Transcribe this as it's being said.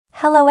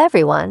Hello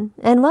everyone,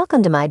 and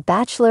welcome to my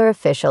Bachelor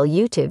official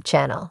YouTube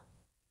channel.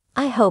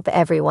 I hope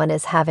everyone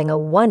is having a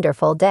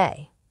wonderful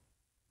day.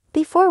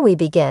 Before we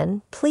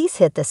begin, please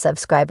hit the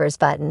subscribers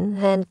button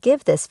and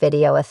give this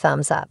video a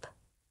thumbs up.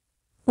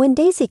 When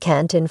Daisy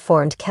Kent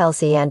informed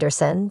Kelsey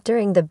Anderson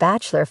during the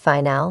Bachelor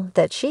finale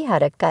that she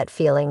had a gut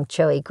feeling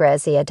Joey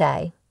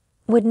Graziadei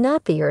would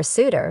not be her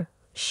suitor,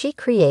 she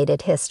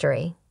created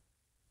history.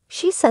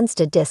 She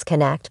sensed a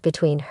disconnect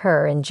between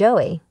her and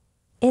Joey,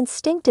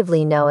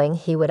 instinctively knowing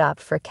he would opt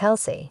for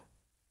Kelsey.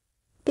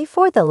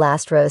 Before the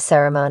last rose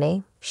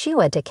ceremony, she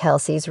went to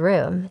Kelsey's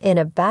room in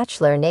a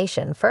Bachelor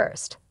Nation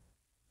first.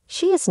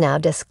 She is now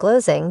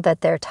disclosing that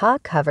their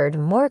talk covered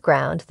more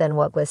ground than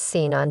what was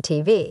seen on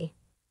TV.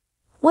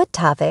 What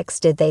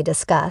topics did they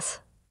discuss?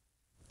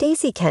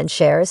 Daisy Kent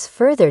shares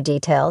further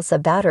details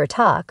about her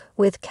talk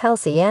with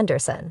Kelsey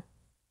Anderson.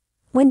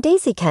 When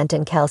Daisy Kent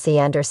and Kelsey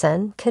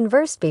Anderson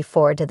conversed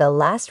before to the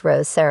last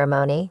rose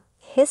ceremony,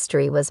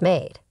 history was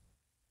made.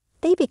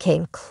 They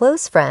became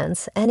close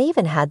friends and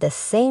even had the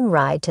same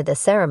ride to the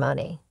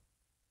ceremony.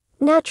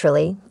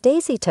 Naturally,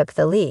 Daisy took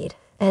the lead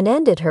and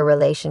ended her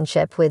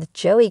relationship with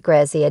Joey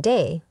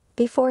Graziadei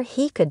before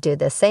he could do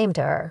the same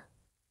to her.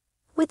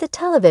 With the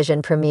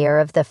television premiere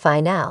of the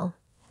finale,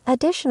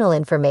 additional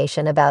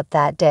information about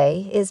that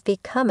day is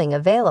becoming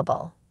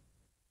available.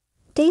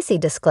 Daisy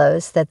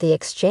disclosed that the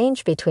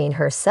exchange between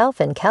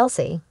herself and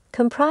Kelsey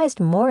comprised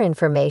more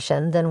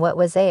information than what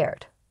was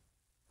aired.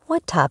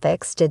 What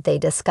topics did they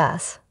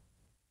discuss?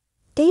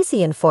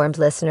 Daisy informed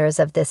listeners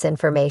of this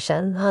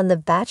information on the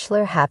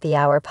Bachelor Happy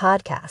Hour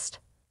podcast.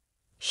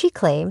 She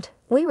claimed,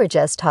 "We were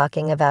just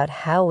talking about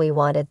how we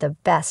wanted the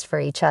best for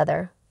each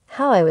other,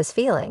 how I was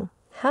feeling,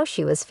 how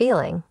she was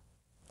feeling,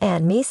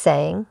 and me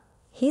saying,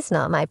 he's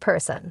not my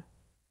person.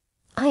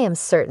 I am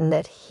certain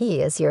that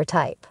he is your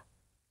type."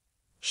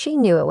 She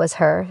knew it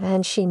was her,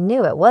 and she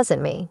knew it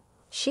wasn't me.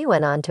 She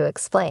went on to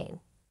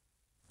explain.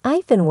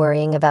 "I've been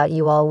worrying about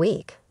you all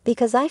week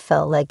because I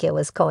felt like it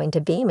was going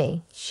to be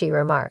me," she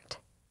remarked.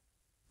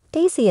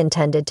 Daisy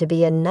intended to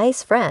be a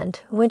nice friend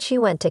when she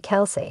went to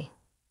Kelsey.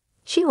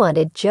 She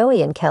wanted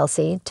Joey and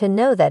Kelsey to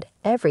know that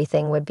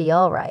everything would be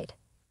all right.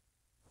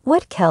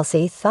 What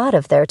Kelsey thought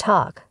of their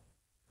talk.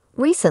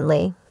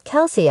 Recently,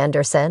 Kelsey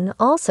Anderson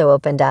also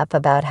opened up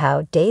about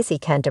how Daisy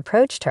Kent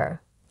approached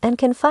her and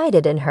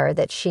confided in her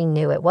that she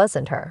knew it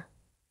wasn't her.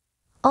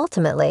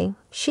 Ultimately,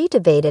 she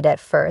debated at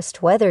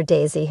first whether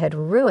Daisy had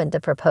ruined the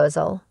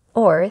proposal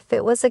or if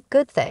it was a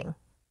good thing.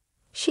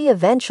 She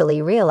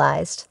eventually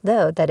realized,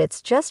 though, that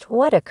it's just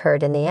what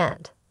occurred in the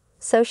end,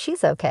 so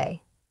she's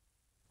okay.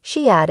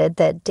 She added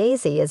that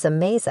Daisy is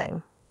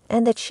amazing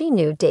and that she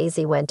knew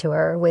Daisy went to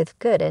her with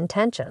good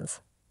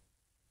intentions.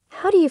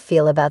 How do you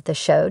feel about the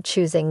show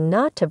choosing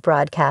not to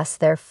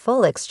broadcast their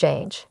full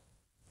exchange?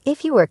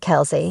 If you were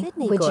Kelsey,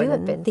 would you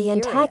have been the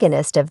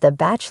antagonist of The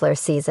Bachelor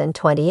Season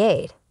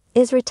 28,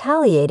 is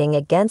retaliating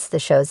against the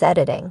show's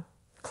editing,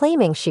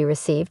 claiming she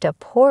received a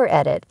poor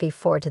edit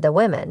before To the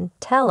Women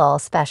Tell-All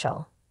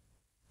special.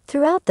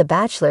 Throughout The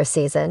Bachelor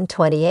Season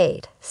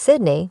 28,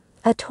 Sydney,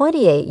 a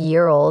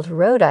 28-year-old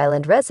Rhode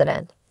Island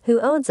resident who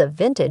owns a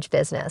vintage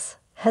business,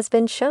 has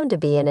been shown to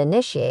be an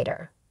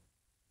initiator.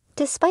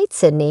 Despite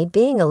Sydney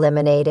being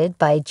eliminated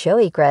by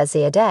Joey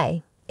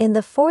Graziadei in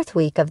the fourth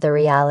week of the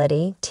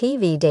reality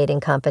TV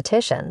dating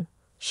competition,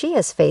 she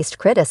has faced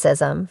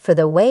criticism for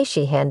the way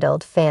she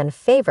handled fan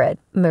favorite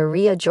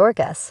Maria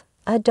Jorgas,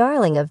 a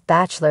darling of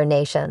Bachelor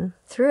Nation,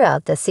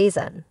 throughout the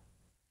season.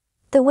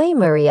 The way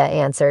Maria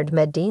answered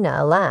Medina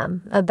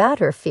Alam about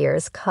her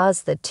fears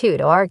caused the two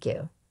to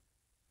argue.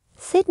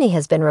 Sydney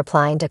has been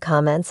replying to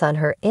comments on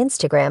her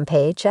Instagram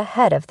page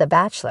ahead of The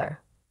Bachelor.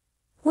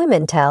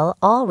 Women Tell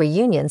All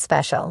reunion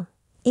special,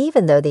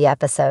 even though the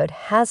episode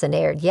hasn't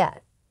aired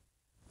yet.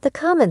 The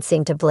comments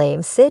seem to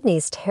blame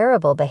Sydney's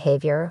terrible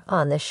behavior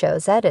on the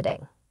show's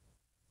editing.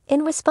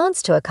 In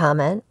response to a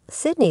comment,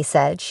 Sydney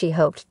said she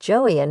hoped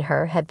Joey and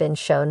her had been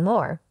shown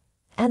more,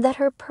 and that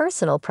her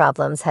personal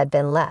problems had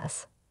been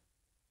less.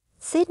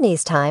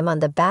 Sydney's time on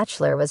The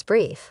Bachelor was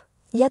brief,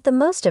 yet the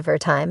most of her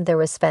time there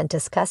was spent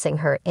discussing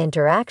her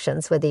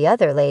interactions with the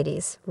other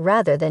ladies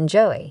rather than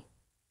Joey.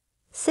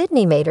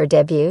 Sydney made her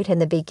debut in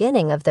the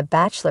beginning of The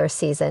Bachelor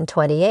Season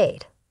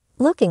 28,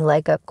 looking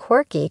like a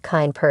quirky,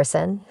 kind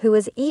person who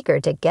was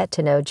eager to get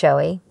to know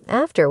Joey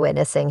after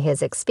witnessing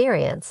his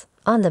experience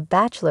on The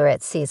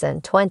Bachelorette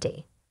Season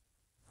 20.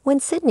 When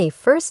Sydney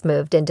first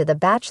moved into the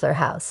Bachelor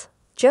house,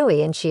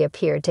 Joey and she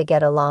appeared to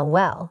get along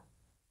well.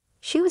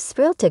 She was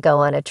thrilled to go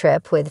on a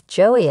trip with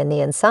Joey and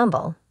the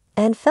ensemble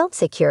and felt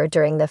secure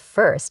during the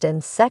first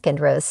and second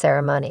rose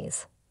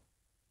ceremonies.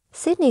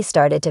 Sydney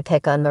started to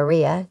pick on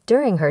Maria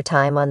during her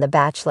time on The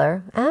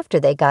Bachelor after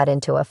they got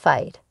into a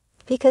fight,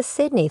 because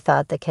Sydney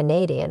thought the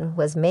Canadian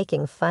was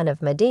making fun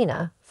of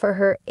Medina for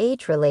her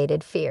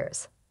age-related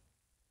fears.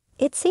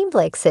 It seemed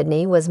like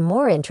Sydney was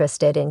more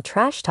interested in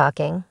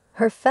trash-talking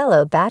her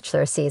fellow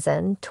Bachelor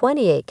Season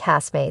 28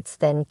 castmates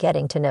than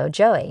getting to know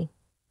Joey,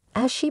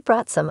 as she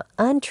brought some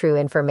untrue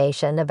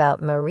information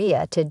about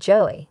Maria to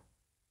Joey.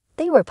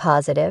 They were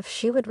positive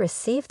she would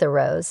receive the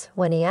rose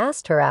when he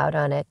asked her out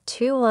on a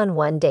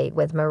 2-on-1 date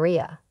with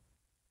Maria.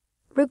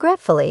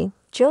 Regretfully,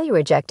 Joey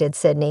rejected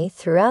Sydney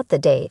throughout the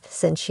date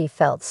since she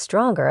felt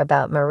stronger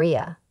about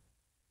Maria.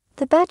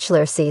 The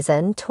Bachelor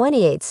Season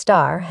 28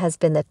 star has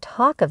been the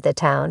talk of the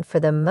town for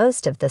the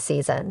most of the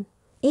season,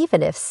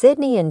 even if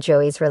Sydney and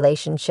Joey's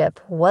relationship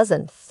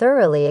wasn't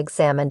thoroughly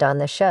examined on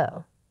the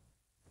show.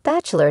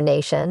 Bachelor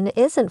Nation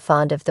isn't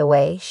fond of the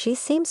way she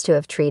seems to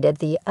have treated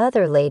the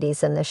other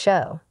ladies in the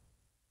show.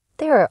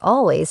 There are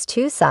always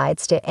two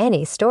sides to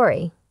any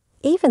story,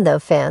 even though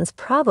fans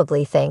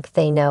probably think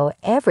they know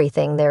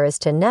everything there is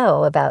to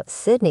know about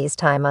Sydney's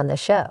time on the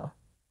show.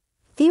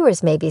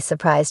 Viewers may be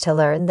surprised to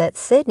learn that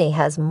Sydney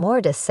has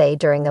more to say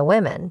during the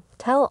Women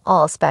Tell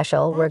All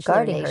special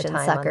regarding her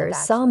time. Suckers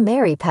saw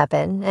Mary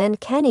Pepin and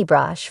Kenny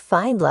Brosh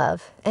find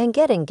love and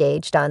get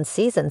engaged on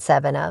Season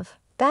 7 of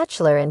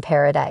Bachelor in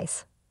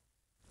Paradise.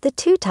 The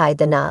two tied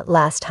the knot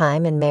last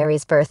time in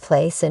Mary's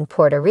birthplace in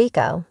Puerto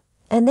Rico,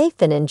 and they've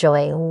been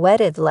enjoying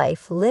wedded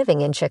life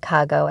living in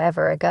Chicago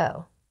ever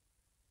ago.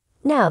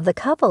 Now the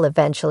couple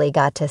eventually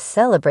got to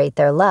celebrate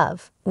their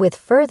love with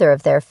further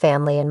of their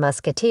family and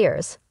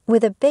musketeers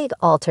with a big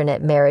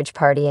alternate marriage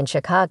party in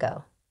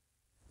Chicago.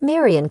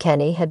 Mary and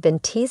Kenny had been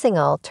teasing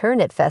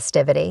alternate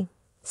festivity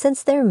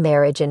since their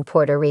marriage in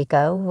Puerto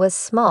Rico was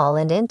small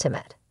and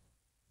intimate.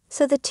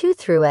 So the two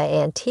threw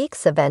a antique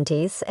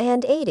 70s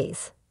and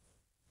 80s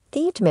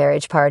themed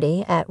marriage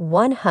party at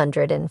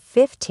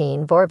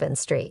 115 Bourbon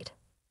Street.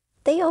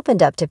 They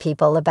opened up to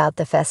people about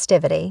the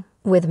festivity,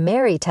 with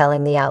Mary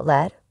telling the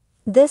outlet,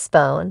 "This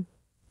bone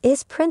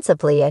is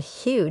principally a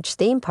huge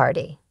theme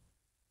party.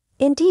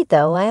 Indeed,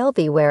 though, I'll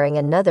be wearing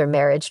another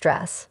marriage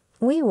dress.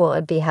 We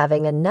won't be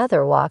having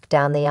another walk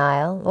down the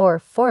aisle or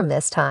form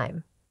this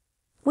time.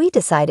 We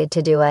decided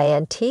to do a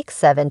antique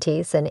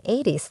 70s and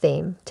 80s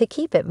theme to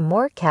keep it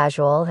more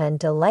casual and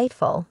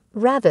delightful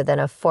rather than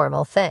a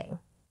formal thing."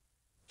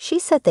 She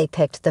said they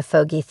picked the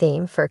fogey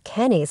theme for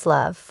Kenny's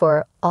love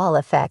for all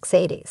effects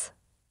 80s,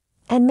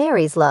 and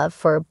Mary's love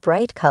for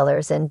bright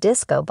colors and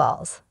disco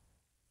balls.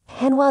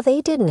 And while they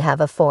didn't have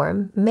a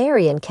form,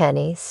 Mary and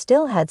Kenny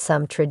still had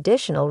some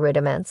traditional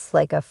rudiments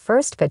like a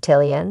first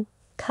cotillion,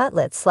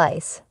 cutlet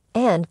slice,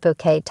 and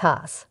bouquet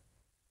toss.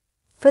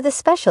 For the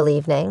special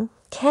evening,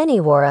 Kenny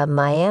wore a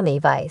Miami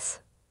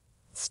Vice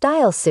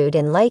style suit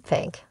in light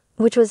pink,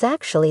 which was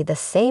actually the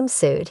same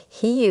suit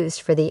he used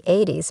for the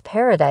 80s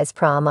Paradise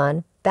prom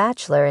on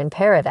Bachelor in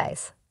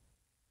Paradise.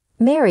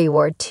 Mary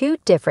wore two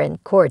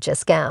different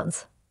gorgeous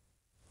gowns.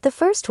 The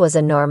first was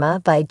a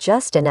Norma by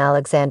Justin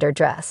Alexander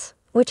dress,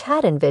 which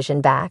had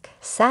envisioned back,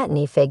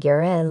 satiny figure,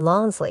 and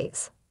long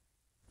sleeves.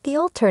 The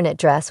alternate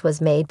dress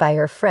was made by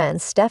her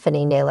friend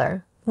Stephanie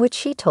Naylor, which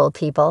she told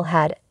people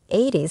had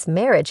 80s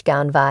marriage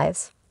gown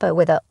vibes, but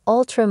with an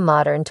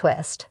ultra-modern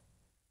twist.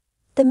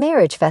 The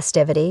marriage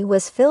festivity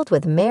was filled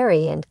with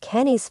Mary and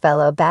Kenny's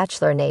fellow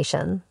Bachelor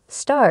Nation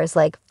stars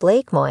like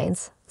Blake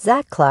Moynes,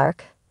 Zach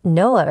Clark,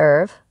 Noah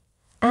Irv,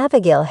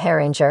 Abigail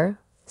Herringer,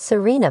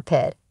 Serena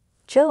Pitt,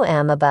 Joe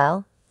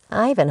Amabel,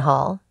 Ivan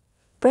Hall,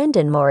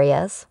 Brendan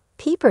Morias,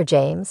 Pieper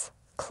James,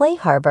 Clay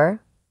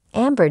Harbor,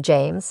 Amber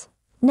James,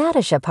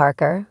 Natasha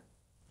Parker,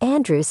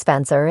 Andrew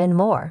Spencer, and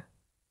more.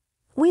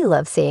 We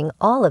love seeing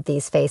all of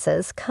these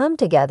faces come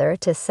together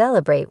to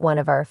celebrate one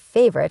of our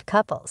favorite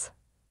couples.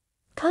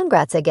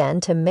 Congrats again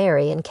to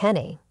Mary and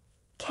Kenny.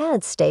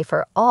 Can't stay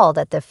for all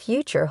that the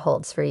future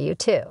holds for you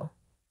too.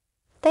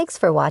 Thanks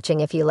for watching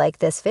if you like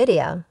this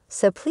video,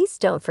 so please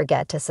don't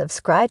forget to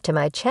subscribe to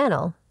my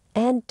channel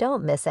and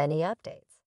don't miss any updates.